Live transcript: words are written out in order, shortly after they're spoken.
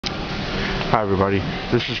Hi everybody,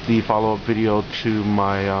 this is the follow-up video to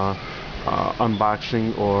my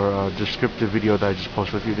unboxing or descriptive video that I just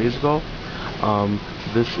posted a few days ago.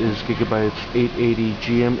 This is Gigabytes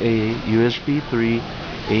 880GMA-USB3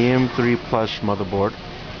 AM3 Plus motherboard.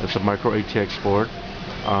 It's a Micro ATX board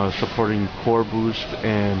supporting Core Boost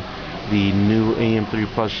and the new AM3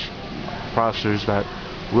 Plus processors that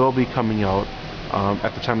will be coming out.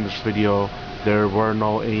 At the time of this video, there were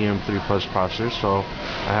no AM3 Plus processors, so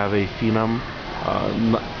I have a Phenom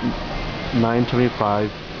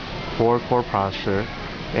 925 4-core processor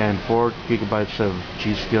and 4 gigabytes of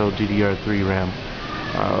GB of GDDR2 RAM.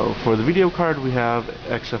 For the video card, we have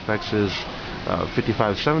XFX's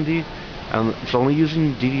 5570, and it's only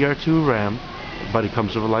using DDR2 RAM, but it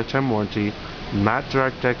comes with a lifetime warranty. Not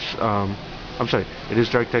DirectX. It is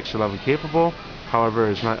DirectX 11 capable. However,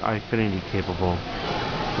 it's not Infinity capable.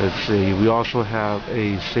 Let's see. We also have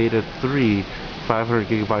a SATA 3 500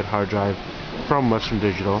 gigabyte hard drive from Western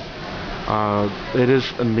Digital. It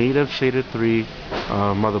is a native SATA 3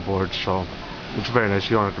 motherboard, so it's very nice.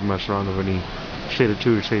 You don't have to mess around with any SATA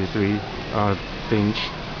 2 or SATA 3 things.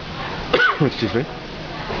 Excuse me.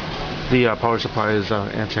 The power supply is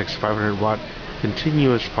Antec's 500 watt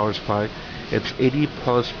continuous power supply. It's 80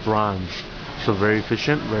 plus bronze, so very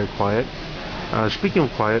efficient, very quiet. Speaking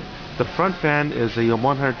of quiet, the front fan is a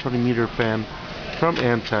 120 meter fan from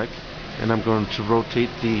Antec, and I'm going to rotate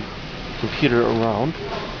the computer around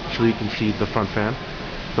so you can see the front fan.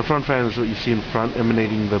 The front fan is what you see in front,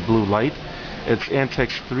 emanating the blue light. It's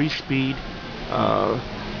Antec's 3-speed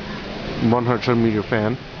 120 meter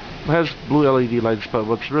fan. It has blue LED lights, but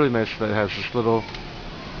what's really nice is that it has this little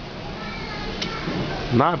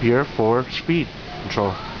knob here for speed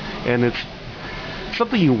control, and it's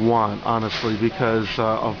something you want, honestly, because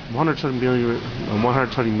a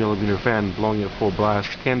 120 millimeter fan blowing at full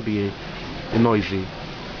blast can be noisy.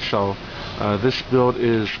 So this build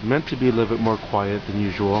is meant to be a little bit more quiet than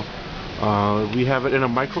usual. We have it in a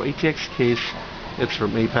Micro ATX case. It's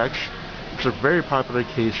from Apex. It's a very popular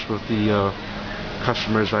case with the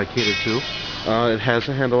customers I cater to. It has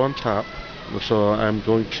a handle on top, so I'm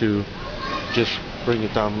going to just bring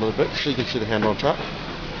it down a little bit so you can see the handle on top.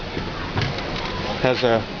 Has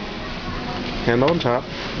a handle on top,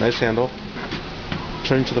 nice handle.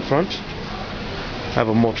 Turn to the front. Have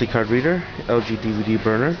a multi-card reader, LG DVD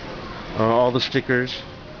burner, all the stickers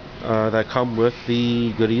that come with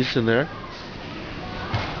the goodies in there.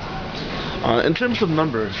 In terms of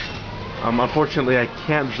numbers, unfortunately I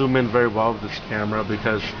can't zoom in very well with this camera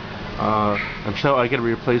because until I get a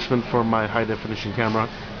replacement for my high definition camera,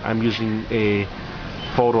 I'm using a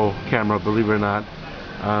photo camera, believe it or not.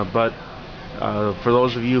 But for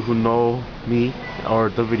those of you who know me or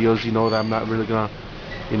the videos, you know that I'm not really gonna,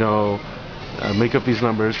 make up these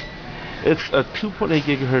numbers. It's a 2.8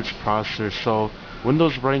 gigahertz processor, so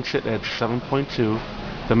Windows ranks it at 7.2.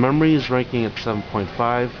 The memory is ranking at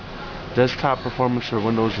 7.5. Desktop performance for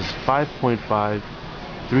Windows is 5.5.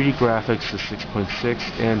 3D graphics is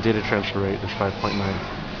 6.6, and data transfer rate is 5.9.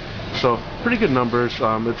 So pretty good numbers.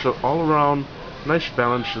 It's an all-around nice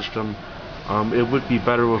balanced system. It would be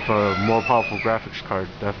better with a more powerful graphics card,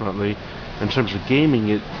 definitely. In terms of gaming,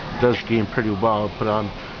 it does game pretty well. I put on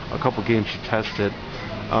a couple games to test it,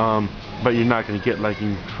 but you're not going to get like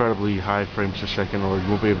incredibly high frames per second, or you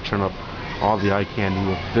won't be able to turn up all the eye candy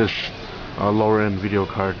with this lower-end video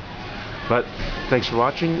card. But thanks for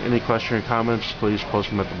watching. Any questions or comments, please post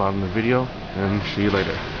them at the bottom of the video, and see you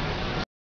later.